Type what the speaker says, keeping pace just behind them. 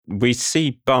we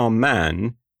see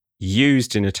barman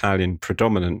used in Italian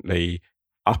predominantly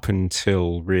up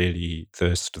until really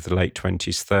the sort of the late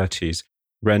 20s, 30s,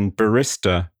 when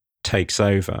barista takes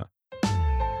over.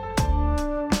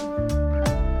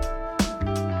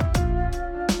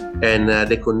 And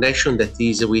the connection that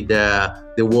is with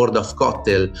the world of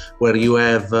cocktail, where you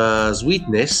have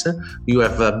sweetness, you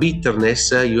have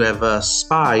bitterness, you have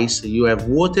spice, you have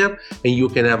water, and you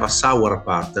can have a sour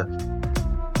part.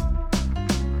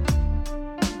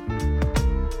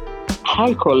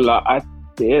 Alcohol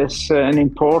is an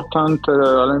important,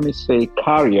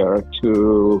 carrier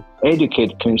to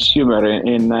educate consumer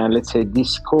in,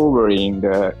 discovering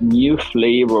new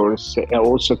flavors and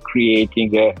also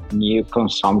creating a new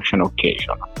consumption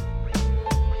occasion.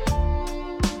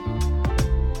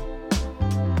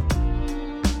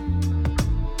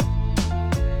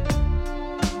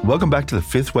 Welcome back to the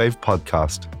Fifth Wave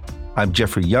podcast. I'm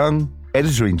Jeffrey Young,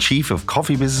 editor-in-chief of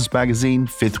coffee business magazine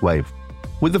Fifth Wave.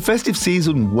 With the festive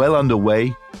season well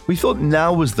underway, we thought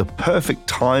now was the perfect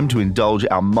time to indulge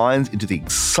our minds into the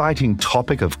exciting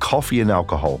topic of coffee and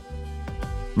alcohol.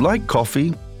 Like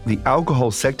coffee, the alcohol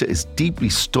sector is deeply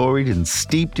storied and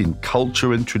steeped in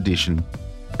culture and tradition,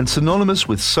 and synonymous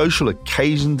with social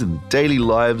occasions and the daily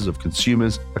lives of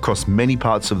consumers across many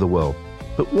parts of the world.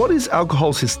 But what is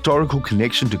alcohol's historical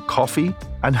connection to coffee,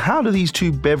 and how do these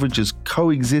two beverages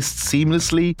coexist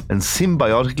seamlessly and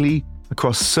symbiotically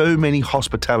across so many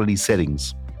hospitality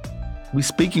settings? We're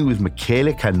speaking with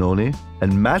Michele Cannone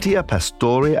and Mattia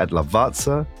Pastore at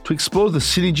Lavazza to explore the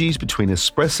synergies between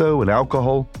espresso and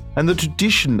alcohol and the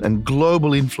tradition and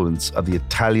global influence of the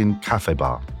Italian cafe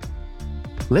bar.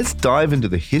 Let's dive into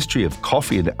the history of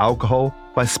coffee and alcohol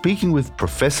by speaking with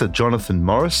Professor Jonathan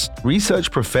Morris,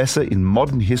 research professor in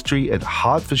modern history at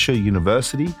Hertfordshire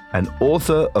University and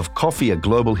author of Coffee: A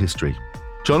Global History.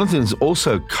 Jonathan is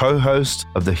also co-host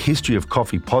of the History of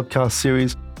Coffee podcast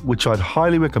series, which I'd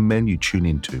highly recommend you tune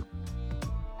into.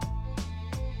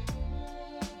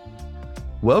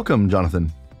 Welcome,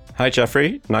 Jonathan. Hi,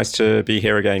 Jeffrey. Nice to be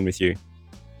here again with you.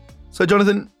 So,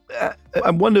 Jonathan,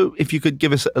 I wonder if you could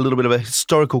give us a little bit of a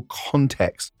historical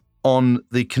context on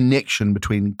the connection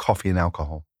between coffee and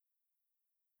alcohol.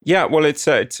 Yeah, well, it's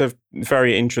a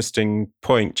very interesting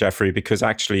point, Jeffrey, because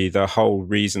actually the whole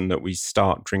reason that we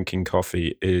start drinking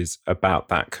coffee is about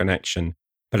that connection,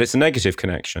 but it's a negative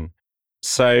connection.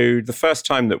 So the first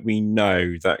time that we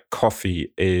know that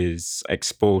coffee is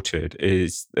exported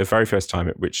is the very first time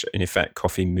at which, in effect,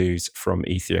 coffee moves from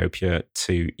Ethiopia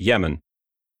to Yemen.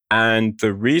 And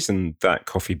the reason that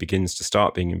coffee begins to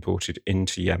start being imported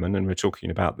into Yemen, and we're talking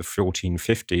about the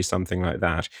 1450s, something like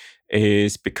that,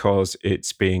 is because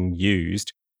it's being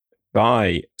used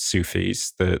by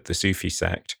Sufis, the Sufi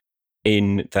sect,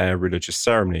 in their religious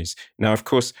ceremonies. Now, of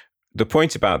course, the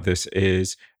point about this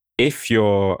is if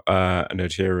you're an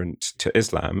adherent to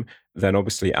Islam, then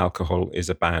obviously alcohol is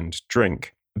a banned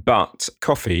drink. But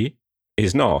coffee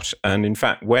is not. And in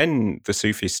fact, when the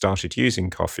Sufis started using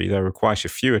coffee, there were quite a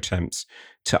few attempts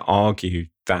to argue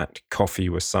that coffee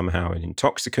was somehow an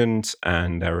intoxicant,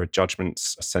 and there are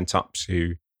judgments sent up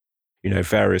to,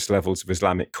 various levels of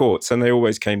Islamic courts, and they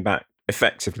always came back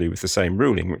effectively with the same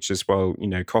ruling, which is, well,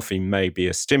 coffee may be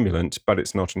a stimulant, but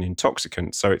it's not an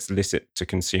intoxicant, so it's licit to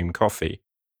consume coffee.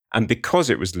 And because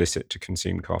it was licit to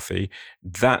consume coffee,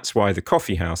 that's why the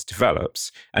coffee house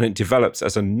develops, and it develops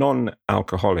as a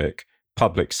non-alcoholic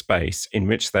public space in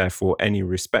which, therefore, any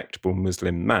respectable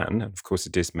Muslim man, and of course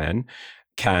it is men,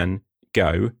 can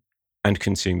go and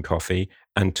consume coffee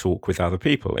and talk with other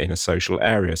people in a social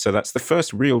area. So that's the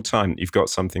first real time that you've got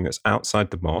something that's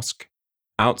outside the mosque,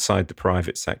 outside the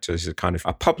private sector. This is a kind of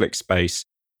a public space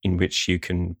in which you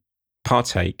can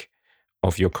partake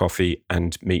of your coffee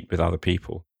and meet with other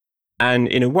people. And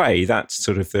in a way, that's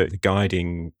sort of the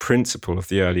guiding principle of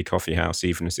the early coffee house,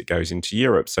 even as it goes into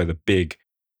Europe. So the big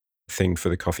thing for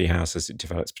the coffee house as it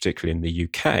develops, particularly in the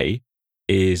UK,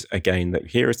 is again that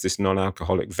here is this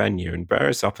non-alcoholic venue. And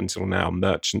whereas up until now,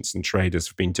 merchants and traders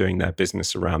have been doing their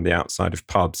business around the outside of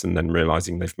pubs and then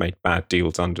realizing they've made bad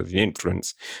deals under the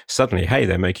influence, suddenly, hey,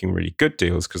 they're making really good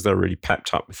deals because they're really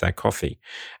pepped up with their coffee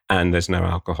and there's no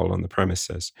alcohol on the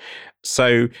premises.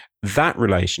 So that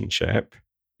relationship,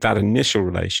 that initial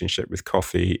relationship with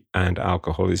coffee and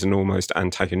alcohol, is an almost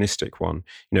antagonistic one.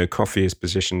 Coffee is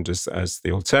positioned as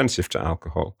the alternative to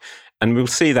alcohol. And we'll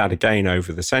see that again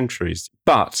over the centuries.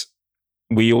 But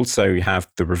we also have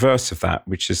the reverse of that,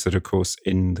 which is that, of course,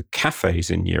 in the cafes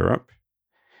in Europe,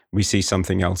 we see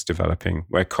something else developing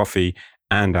where coffee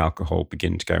and alcohol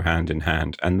begin to go hand in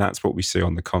hand. And that's what we see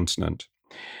on the continent.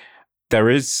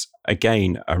 There is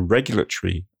again, a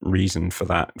regulatory reason for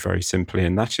that, very simply,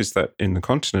 and that is that in the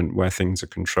continent where things are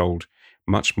controlled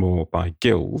much more by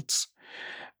guilds,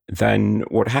 then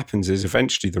what happens is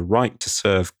eventually the right to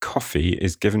serve coffee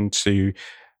is given to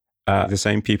the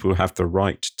same people who have the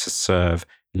right to serve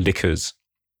liquors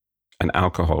and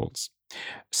alcohols.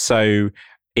 So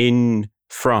in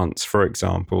France, for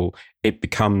example, it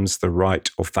becomes the right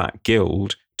of that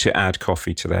guild to add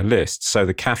coffee to their list. So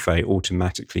the cafe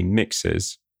automatically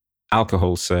mixes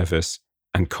alcohol service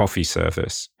and coffee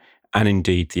service, and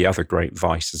indeed the other great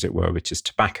vice, as it were, which is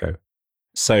tobacco.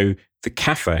 So the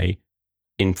cafe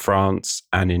in France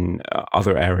and in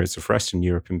other areas of Western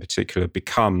Europe in particular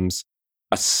becomes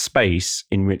a space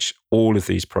in which all of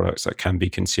these products can be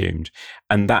consumed.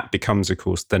 And that becomes, of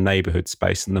course, the neighborhood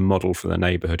space and the model for the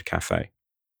neighborhood cafe.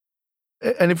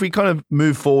 And if we kind of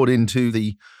move forward into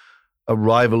the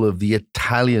arrival of the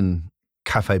Italian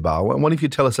cafe bar, I wonder if you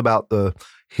tell us about the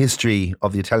history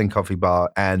of the Italian coffee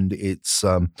bar and its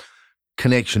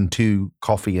connection to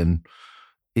coffee and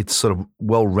its sort of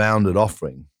well-rounded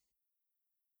offering.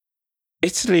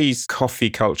 Italy's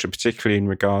coffee culture, particularly in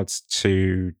regards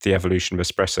to the evolution of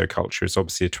espresso culture, is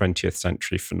obviously a 20th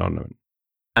century phenomenon.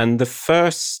 And the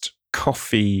first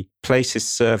coffee places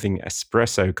serving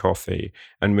espresso coffee,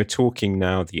 and we're talking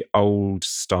now the old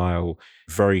style,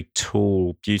 very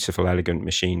tall, beautiful, elegant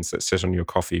machines that sit on your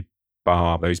coffee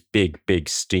bar, those big, big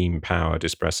steam-powered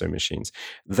espresso machines.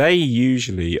 They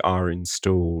usually are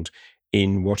installed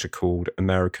in what are called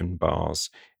American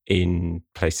bars in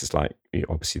places like,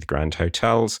 obviously, the Grand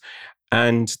Hotels.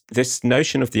 And this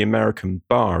notion of the American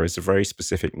bar is a very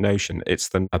specific notion. It's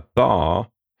a bar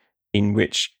in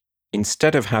which,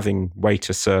 instead of having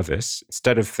waiter service,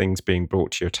 instead of things being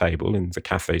brought to your table in the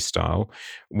cafe style,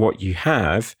 what you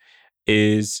have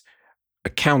is a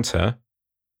counter,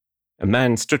 a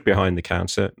man stood behind the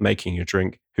counter making a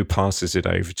drink who passes it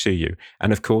over to you.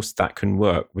 And of course, that can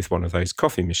work with one of those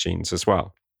coffee machines as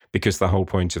well, because the whole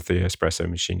point of the espresso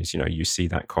machine is, you see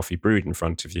that coffee brewed in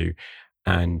front of you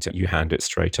and you hand it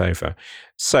straight over.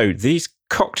 So these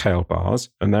cocktail bars,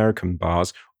 American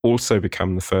bars, also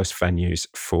become the first venues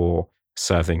for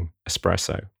serving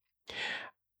espresso.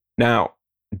 Now,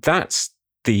 that's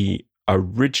the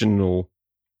original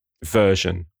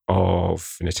version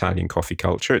of an Italian coffee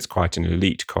culture. It's quite an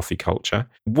elite coffee culture.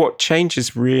 What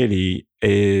changes really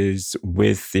is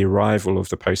with the arrival of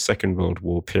the post-Second World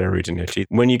War period in Italy,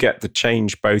 when you get the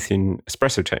change both in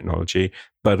espresso technology,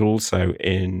 but also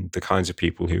in the kinds of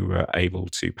people who were able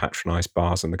to patronize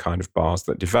bars and the kind of bars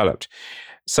that developed.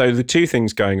 So the two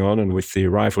things going on, and with the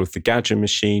arrival of the Gaggia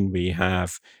machine, we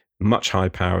have much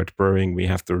high-powered brewing. We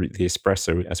have the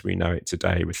espresso as we know it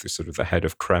today, with the sort of the head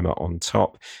of crema on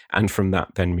top. And from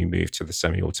that, then we move to the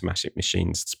semi-automatic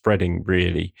machines, spreading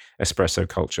really espresso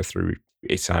culture through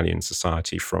Italian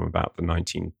society from about the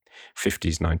 1950s,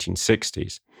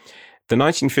 1960s. The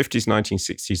 1950s,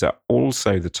 1960s are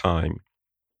also the time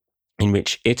in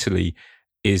which Italy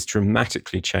is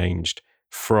dramatically changed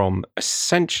from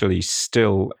essentially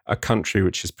still a country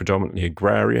which is predominantly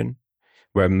agrarian,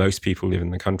 where most people live in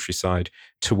the countryside,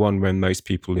 to one where most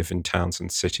people live in towns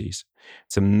and cities.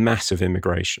 It's a massive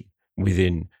immigration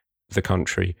within the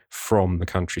country from the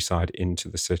countryside into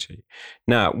the city.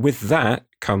 Now, with that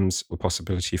comes the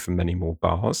possibility for many more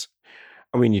bars.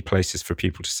 And we need places for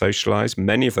people to socialize.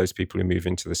 Many of those people who move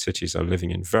into the cities are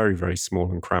living in very, very small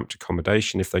and cramped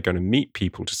accommodation. If they're going to meet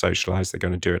people to socialize, they're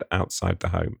going to do it outside the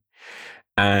home.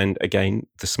 And again,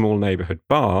 the small neighborhood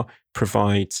bar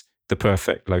provides the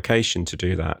perfect location to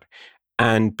do that.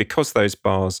 And because those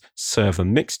bars serve a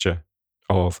mixture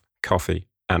of coffee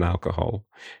and alcohol,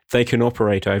 they can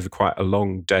operate over quite a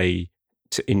long day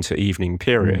into evening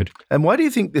period. And why do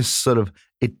you think this sort of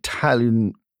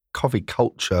Italian coffee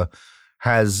culture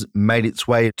has made its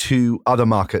way to other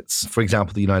markets, for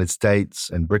example, the United States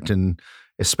and Britain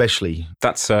especially?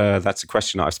 That's a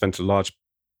question that I've spent a large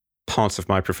part of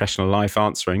my professional life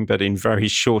answering, but in very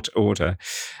short order.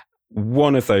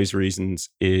 One of those reasons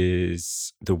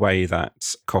is the way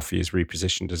that coffee is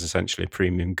repositioned as essentially a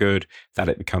premium good, that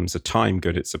it becomes a time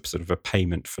good. It's a sort of a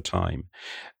payment for time.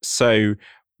 So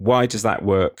why does that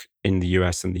work in the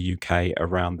US and the UK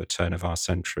around the turn of our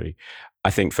century? I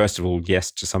think, first of all,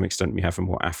 yes, to some extent we have a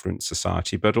more affluent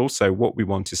society, but also what we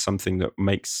want is something that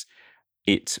makes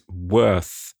it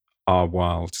worth our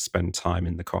while to spend time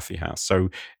in the coffee house. So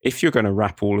if you're going to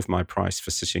wrap all of my price for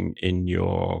sitting in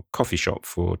your coffee shop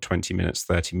for 20 minutes,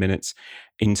 30 minutes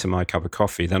into my cup of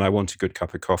coffee, then I want a good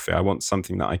cup of coffee. I want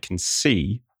something that I can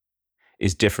see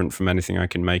is different from anything I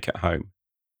can make at home.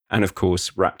 And of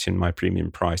course, wrapped in my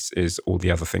premium price is all the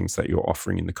other things that you're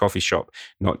offering in the coffee shop,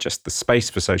 not just the space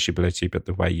for sociability, but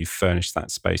the way you furnish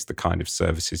that space, the kind of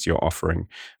services you're offering.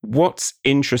 What's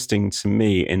interesting to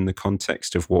me in the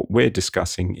context of what we're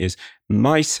discussing is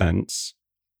my sense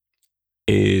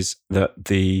is that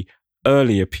the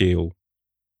early appeal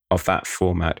of that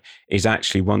format is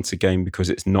actually, once again, because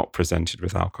it's not presented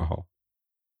with alcohol.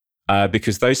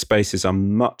 Because those spaces are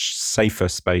much safer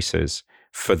spaces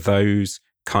for those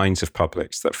kinds of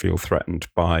publics that feel threatened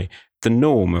by the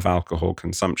norm of alcohol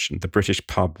consumption. The British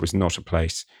pub was not a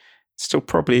place, still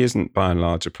probably isn't by and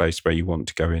large a place where you want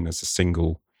to go in as a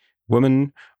single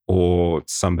woman or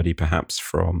somebody perhaps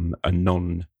from a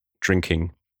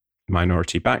non-drinking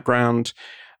minority background.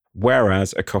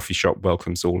 Whereas a coffee shop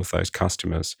welcomes all of those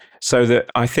customers. So that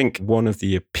I think one of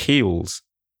the appeals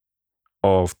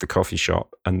of the coffee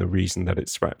shop and the reason that it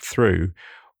swept through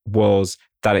was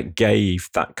that it gave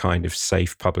that kind of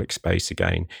safe public space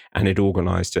again, and it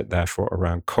organized it therefore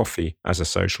around coffee as a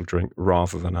social drink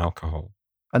rather than alcohol.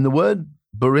 And the word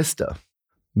barista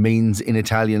means in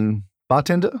Italian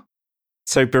bartender?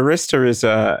 So barista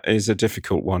is a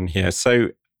difficult one here. So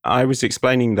I was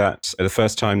explaining that the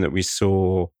first time that we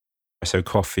saw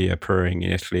coffee appearing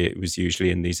in Italy, it was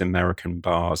usually in these American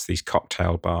bars, these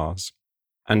cocktail bars.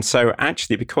 And so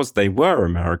actually, because they were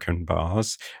American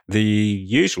bars, the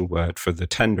usual word for the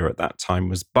tender at that time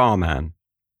was barman.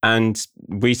 And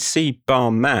we see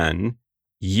barman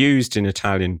used in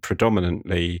Italian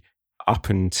predominantly up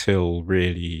until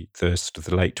really the sort of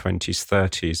the late 20s,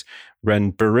 30s,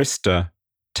 when barista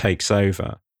takes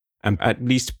over. And at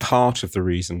least part of the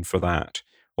reason for that,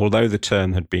 although the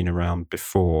term had been around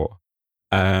before,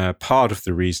 part of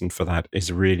the reason for that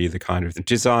is really the kind of the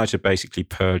desire to basically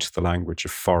purge the language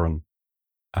of foreign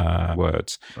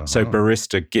words. Uh-huh. So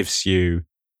barista gives you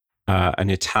an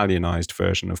Italianized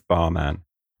version of barman.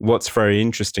 What's very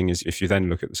interesting is if you then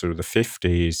look at the sort of the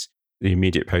 50s, the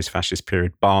immediate post-fascist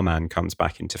period, barman comes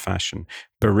back into fashion.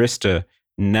 Barista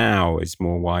now is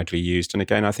more widely used. And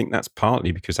again, I think that's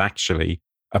partly because actually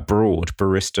abroad,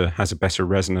 barista has a better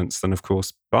resonance than, of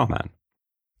course, barman.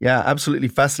 Yeah, absolutely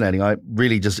fascinating. I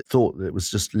really just thought that it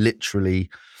was just literally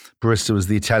barista was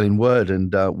the Italian word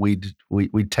and we'd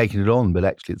taken it on, but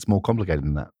actually it's more complicated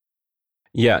than that.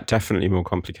 Yeah, definitely more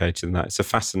complicated than that. It's a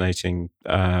fascinating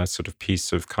sort of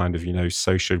piece of kind of,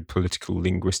 socio-political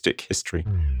linguistic history.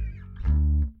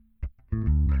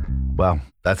 Wow,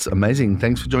 that's amazing.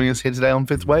 Thanks for joining us here today on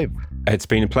Fifth Wave. It's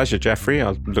been a pleasure, Jeffrey.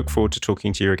 I'll look forward to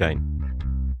talking to you again.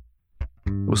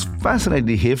 It was fascinating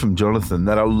to hear from Jonathan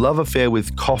that our love affair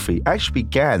with coffee actually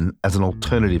began as an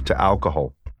alternative to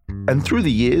alcohol. And through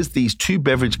the years, these two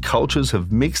beverage cultures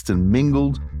have mixed and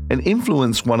mingled and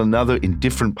influenced one another in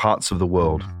different parts of the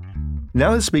world.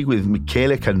 Now let's speak with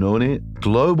Michele Cannone,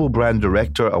 Global Brand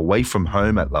Director away from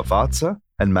home at Lavazza,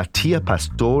 and Mattia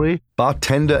Pastore,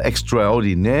 Bartender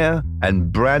Extraordinaire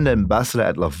and Brand Ambassador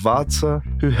at Lavazza,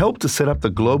 who helped to set up the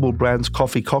Global Brands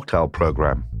Coffee Cocktail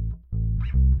Program.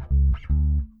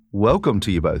 Welcome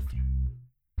to you both.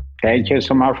 Thank you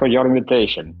so much for your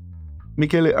invitation.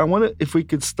 Michele, I wonder if we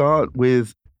could start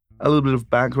with a little bit of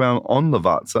background on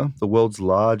Lavazza, the world's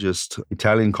largest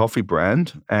Italian coffee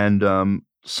brand, and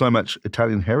so much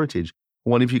Italian heritage.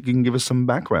 I wonder if you can give us some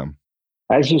background.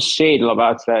 As you said,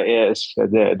 Lavazza is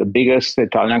the biggest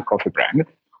Italian coffee brand.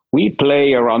 We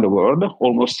play around the world,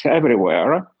 almost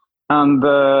everywhere, and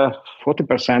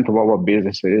 40% of our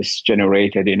business is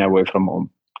generated in away from home.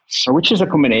 So, which is a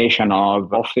combination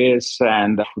of office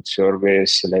and food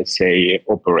service, let's say,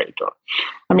 operator.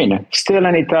 I mean, still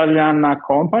an Italian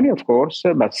company, of course,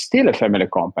 but still a family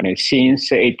company since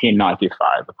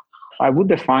 1895. I would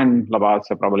define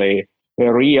Lavazza probably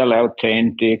a real,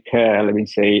 authentic,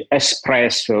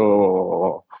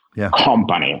 espresso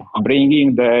company,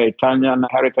 bringing the Italian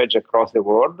heritage across the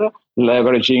world,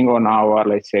 leveraging on our,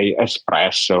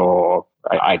 espresso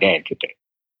identity.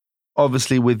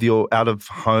 Obviously, with your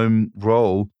out-of-home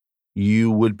role, you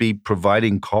would be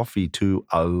providing coffee to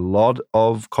a lot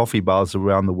of coffee bars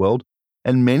around the world,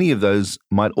 and many of those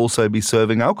might also be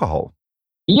serving alcohol.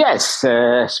 Yes,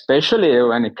 especially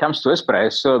when it comes to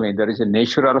espresso. I mean, there is a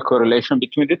natural correlation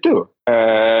between the two.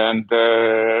 And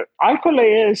alcohol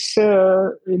is,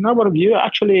 in our view,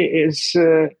 actually is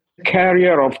a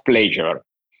carrier of pleasure.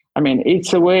 I mean,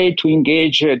 it's a way to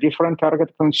engage a different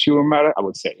target consumer, I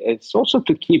would say. It's also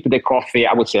to keep the coffee,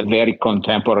 I would say, very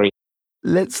contemporary.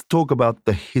 Let's talk about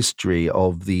the history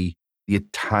of the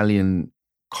Italian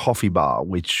coffee bar,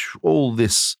 which all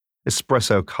this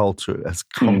espresso culture has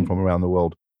come from around the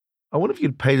world. I wonder if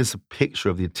you'd paint us a picture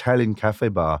of the Italian cafe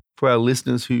bar for our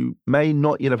listeners who may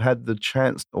not yet have had the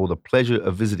chance or the pleasure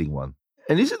of visiting one.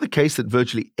 And is it the case that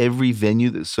virtually every venue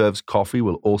that serves coffee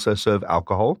will also serve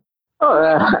alcohol?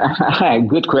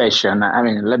 Good question. I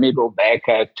mean, let me go back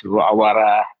to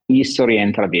our history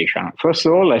and tradition. First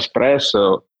of all,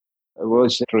 espresso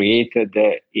was created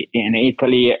in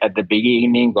Italy at the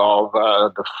beginning of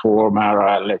the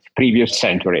former previous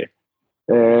century.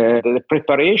 The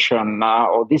preparation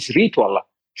of this ritual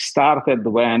started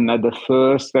when the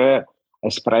first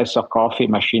espresso coffee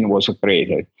machine was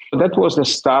created. That was the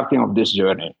starting of this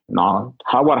journey. Now,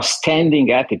 our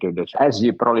standing attitude, as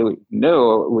you probably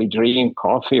know, we drink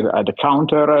coffee at the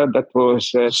counter. That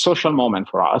was a social moment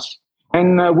for us.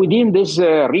 And within this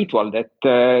ritual that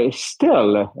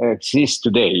still exists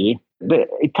today, the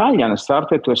Italians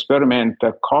started to experiment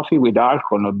coffee with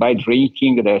alcohol by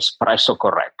drinking the espresso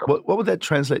corretto. What would that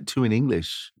translate to in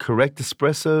English? Correct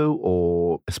espresso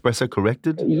or espresso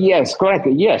corrected? Yes, correct.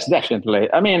 Yes, definitely.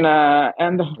 I mean,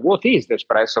 and what is the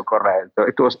espresso corretto?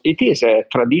 It is a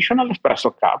traditional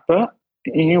espresso cup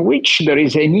in which there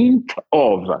is a hint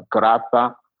of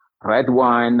grappa, red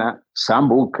wine,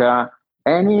 sambuca,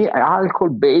 any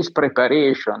alcohol-based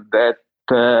preparation that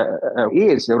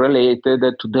is related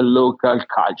to the local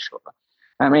culture.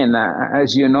 I mean,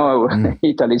 as you know,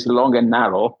 Italy is long and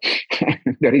narrow.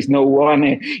 There is no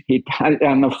one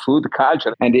Italian food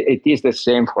culture, and it is the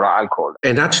same for alcohol.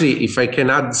 And actually, if I can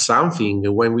add something,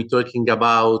 when we're talking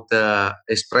about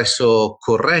espresso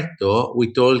corretto,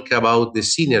 we talk about the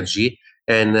synergy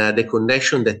and the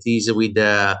connection that is with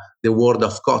the world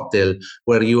of cocktail,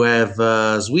 where you have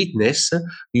sweetness,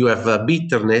 you have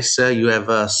bitterness, you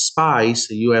have spice,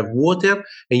 you have water,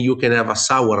 and you can have a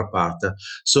sour part.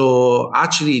 So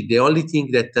actually, the only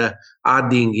thing that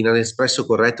adding in an espresso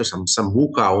corretto some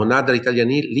sambuca or another Italian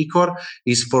liquor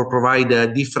is for provide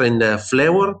a different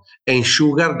flavor and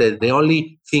sugar. That the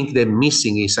only thing they're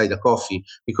missing inside the coffee,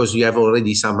 because you have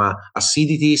already some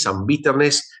acidity, some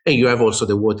bitterness, and you have also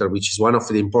the water, which is one of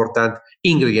the important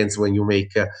ingredients when you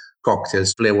make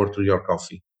cocktails, flavor to your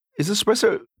coffee. Is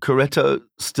espresso corretto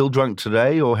still drunk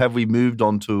today, or have we moved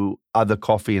on to other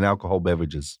coffee and alcohol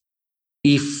beverages?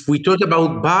 If we talk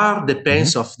about bar,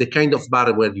 depends of the kind of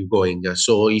bar where you're going.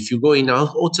 So if you go in a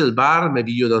hotel bar,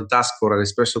 maybe you don't ask for an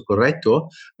espresso corretto,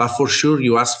 but for sure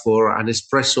you ask for an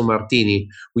espresso martini,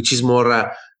 which is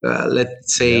more,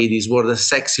 let's say, this word, a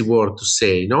sexy word to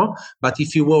say, no? But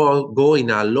if you go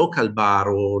in a local bar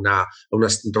or on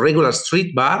a regular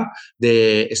street bar,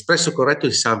 the espresso corretto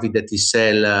is something that is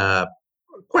sell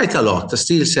quite a lot,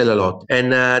 still sell a lot.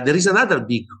 And there is another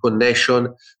big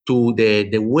connection to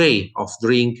the way of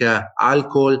drink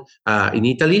alcohol in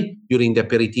Italy during the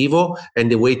aperitivo and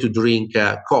the way to drink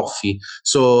coffee.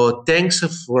 So thanks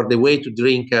for the way to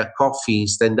drink coffee,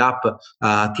 stand up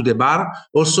to the bar.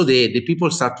 Also, the people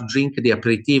start to drink the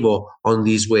aperitivo on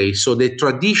this way. So the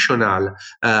traditional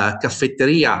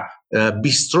caffetteria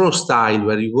bistro style,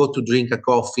 where you go to drink a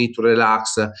coffee, to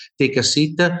relax, take a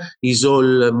seat, is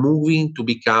all moving to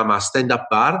become a stand-up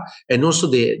bar. And also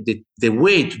the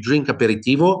way to drink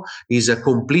aperitivo is a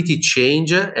completely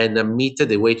change and meet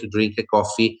the way to drink a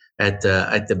coffee at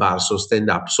the bar, so stand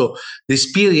up. So the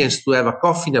experience to have a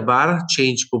coffee in a bar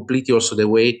changed completely also the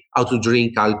way how to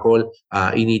drink alcohol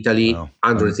in Italy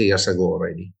 100 years ago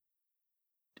already.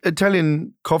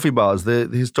 Italian coffee bars, the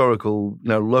historical,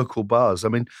 local bars, I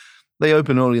mean, they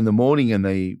open early in the morning and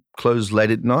they close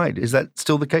late at night. Is that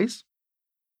still the case?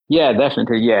 Yeah,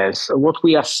 definitely, yes. What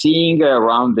we are seeing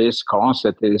around this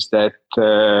concept is that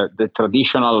the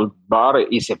traditional bar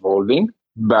is evolving,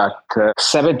 but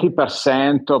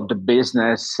 70% of the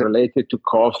business related to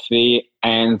coffee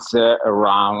ends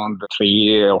around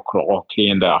 3 o'clock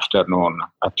in the afternoon,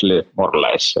 at least, more or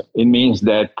less. It means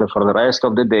that for the rest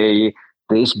of the day,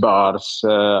 these bars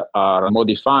are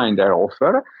modifying their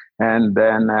offer. And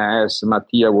then, as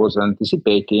Mattia was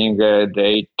anticipating,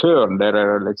 they turn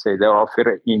their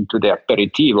offer into the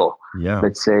aperitivo,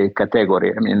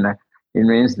 category. I mean, it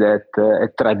means that a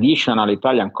traditional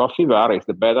Italian coffee bar is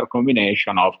the better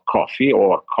combination of coffee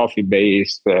or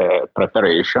coffee-based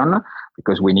preparation,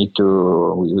 because we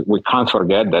can't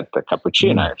forget that the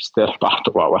cappuccino is still part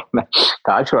of our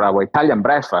culture. Our Italian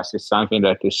breakfast is something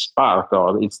that is part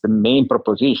of, it's the main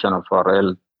proposition for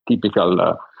a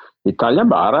typical Italian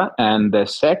bar. And the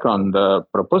second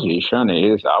proposition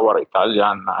is our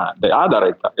Italian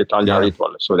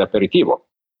ritual, so the aperitivo.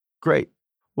 Great.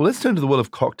 Well, let's turn to the world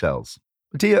of cocktails.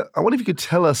 Mattia, I wonder if you could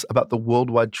tell us about the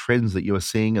worldwide trends that you are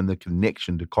seeing and the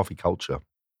connection to coffee culture.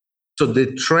 So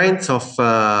the trend of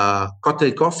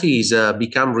cocktail coffee is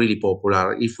become really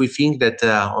popular. If we think that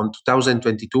on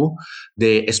 2022,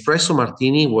 the espresso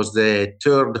martini was the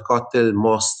third cocktail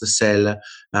most sell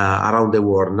around the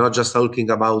world, not just talking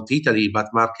about Italy, but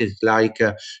markets like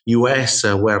US,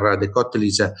 where the cocktail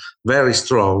is very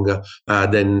strong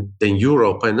than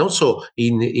Europe, and also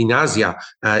in Asia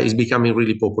is becoming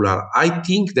really popular. I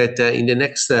think that in the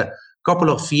next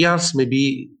couple of years,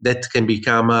 maybe that can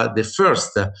become the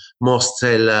first most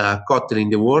sell cocktail in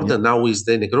the world. Yeah. Now is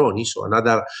the Negroni, so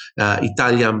another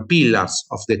Italian pillars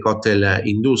of the cocktail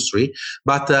industry.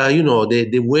 But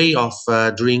the way of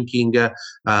drinking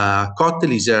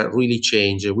cocktail is really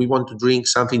changed. We want to drink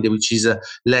something which is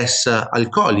less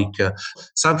alcoholic,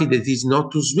 something that is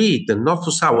not too sweet and not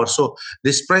too sour. So the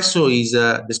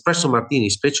espresso martini,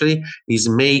 especially, is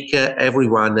make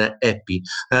everyone happy.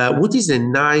 What is a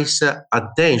nice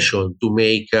attention to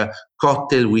make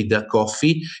cocktail with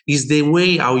coffee is the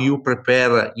way how you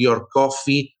prepare your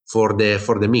coffee for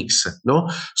the mix, no?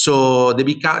 So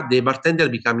the bartender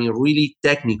becoming really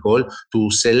technical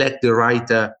to select the right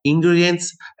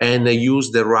ingredients and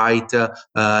use the right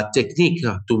technique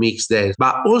to mix them.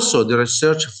 But also the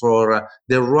research for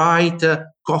the right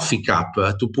coffee cup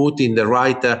to put in the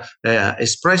right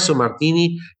espresso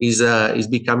martini is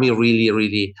becoming really,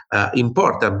 really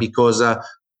important, because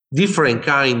different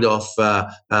kind of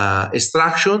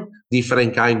extraction,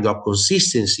 different kind of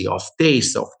consistency, of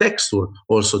taste, of texture,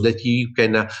 also that you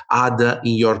can add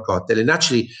in your cocktail. And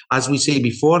actually, as we say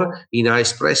before, in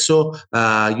espresso,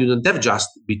 you don't have just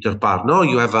bitter part. No,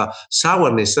 you have a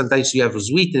sourness. Sometimes you have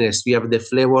sweetness. You have the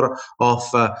flavor of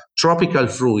tropical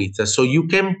fruit. So you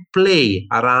can play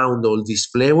around all this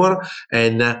flavor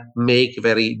and make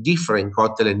very different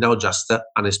cocktail, and not just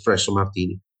an espresso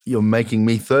martini. You're making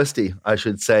me thirsty, I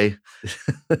should say.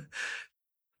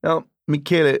 Now,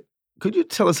 Michele, could you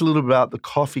tell us a little bit about the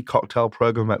coffee cocktail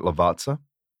program at Lavazza?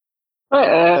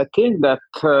 I think that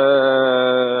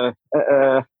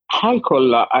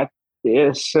alcohol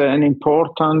is an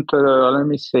important,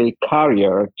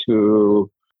 carrier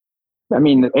to,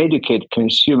 educate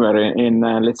consumer in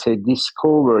let's say,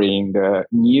 discovering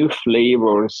new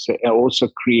flavors, and also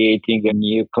creating a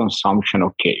new consumption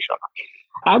occasion.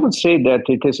 I would say that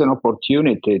it is an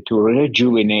opportunity to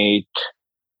rejuvenate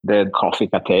the coffee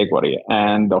category.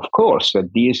 And of course,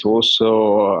 this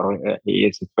also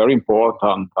is very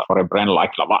important for a brand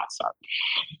like Lavazza.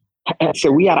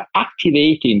 So we are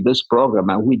activating this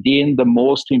program within the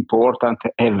most important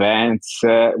events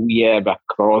we have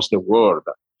across the world.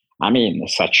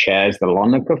 Such as the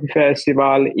London Coffee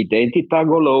Festival, Identità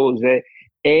Golose,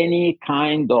 any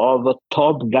kind of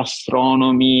top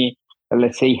gastronomy,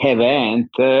 let's say, event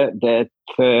that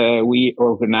we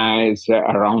organize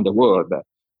around the world.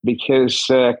 Because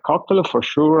cocktail, for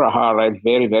sure, are a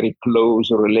very, very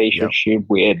close relationship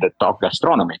with the top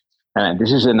gastronomy. And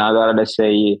this is another, let's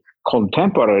say,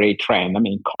 contemporary trend.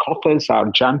 Cocktails are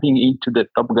jumping into the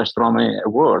top gastronomy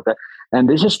world. And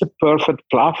this is the perfect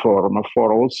platform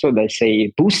for also, let's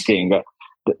say, boosting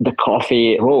the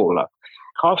coffee role.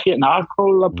 Coffee and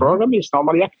alcohol program is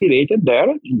normally activated there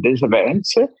in these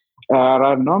events.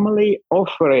 Are normally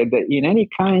offered in any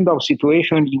kind of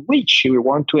situation in which we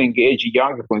want to engage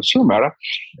young consumer.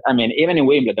 Even in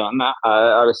Wimbledon,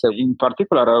 I would say in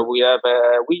particular, we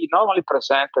normally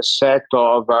present a set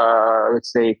of,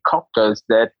 let's say, cocktails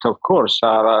that, of course,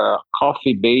 are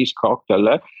coffee-based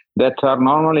cocktail that are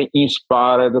normally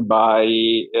inspired by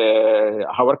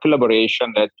our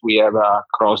collaboration that we have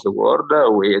across the world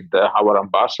with our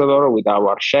ambassador, with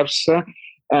our chefs.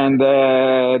 And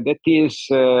that is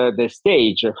the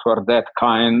stage for that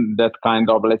kind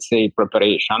of, let's say,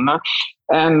 preparation.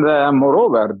 And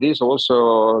moreover, this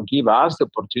also gives us the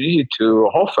opportunity to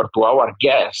offer to our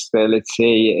guests, let's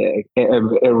say,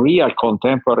 a real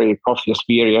contemporary coffee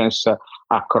experience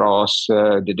across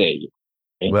the day.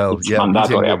 Well, it's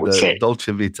mandatory, I would say.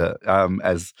 Dolce Vita,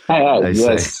 as they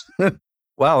yes. say.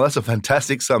 Wow, that's a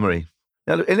fantastic summary.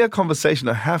 Now, in our conversation,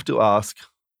 I have to ask,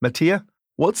 Mattia,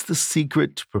 what's the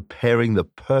secret to preparing the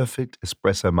perfect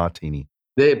espresso martini?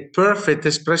 The perfect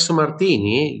espresso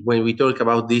martini, when we talk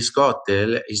about this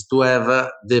cocktail, is to have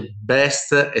the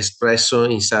best espresso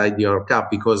inside your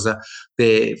cup, because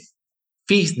the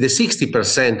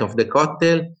 60% of the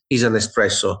cocktail is an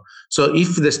espresso. So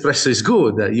if the espresso is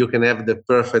good, you can have the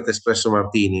perfect espresso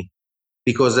martini.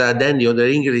 because then the other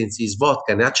ingredients is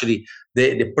vodka. And actually,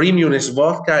 the premiumness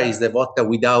vodka is the vodka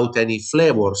without any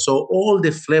flavor. So all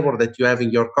the flavor that you have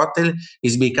in your cocktail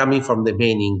is becoming from the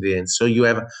main ingredients. So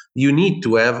you need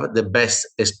to have the best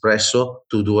espresso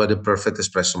to do the perfect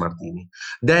espresso martini.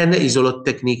 Then is a lot of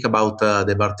technique about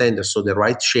the bartender. So the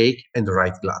right shake and the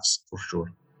right glass, for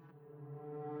sure.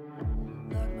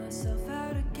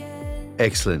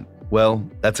 Excellent. Well,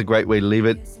 that's a great way to leave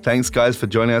it. Thanks, guys, for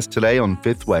joining us today on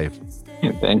Fifth Wave.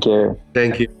 Thank you.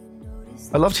 Thank you.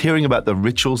 I loved hearing about the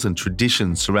rituals and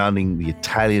traditions surrounding the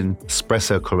Italian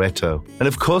espresso corretto and,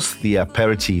 of course, the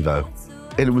aperitivo.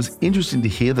 And it was interesting to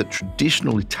hear that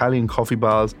traditional Italian coffee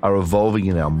bars are evolving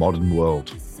in our modern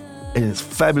world. And it's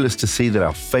fabulous to see that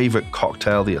our favorite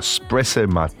cocktail, the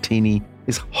espresso martini,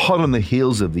 is hot on the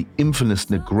heels of the infamous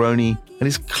Negroni and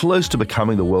is close to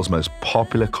becoming the world's most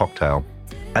popular cocktail.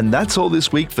 And that's all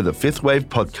this week for the Fifth Wave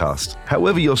podcast.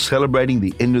 However you're celebrating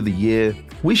the end of the year,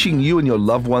 wishing you and your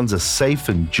loved ones a safe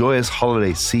and joyous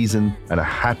holiday season and a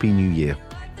happy new year.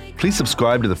 Please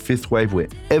subscribe to the Fifth Wave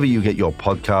wherever you get your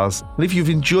podcasts. And if you've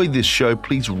enjoyed this show,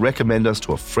 please recommend us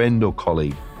to a friend or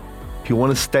colleague. If you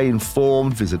want to stay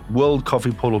informed, visit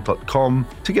worldcoffeeportal.com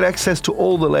to get access to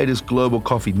all the latest global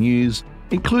coffee news,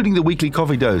 including the Weekly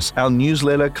Coffee Dose, our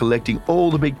newsletter collecting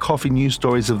all the big coffee news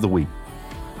stories of the week.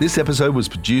 This episode was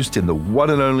produced in the one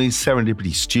and only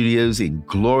Serendipity Studios in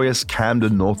glorious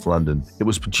Camden, North London. It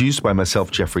was produced by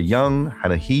myself, Jeffrey Young,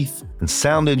 Hannah Heath, and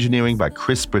sound engineering by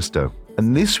Chris Bristow.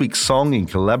 And this week's song in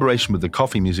collaboration with the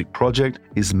Coffee Music Project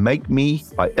is Make Me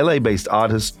by LA-based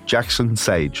artist Jackson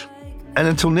Sage. And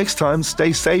until next time,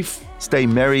 stay safe, stay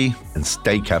merry, and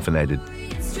stay caffeinated.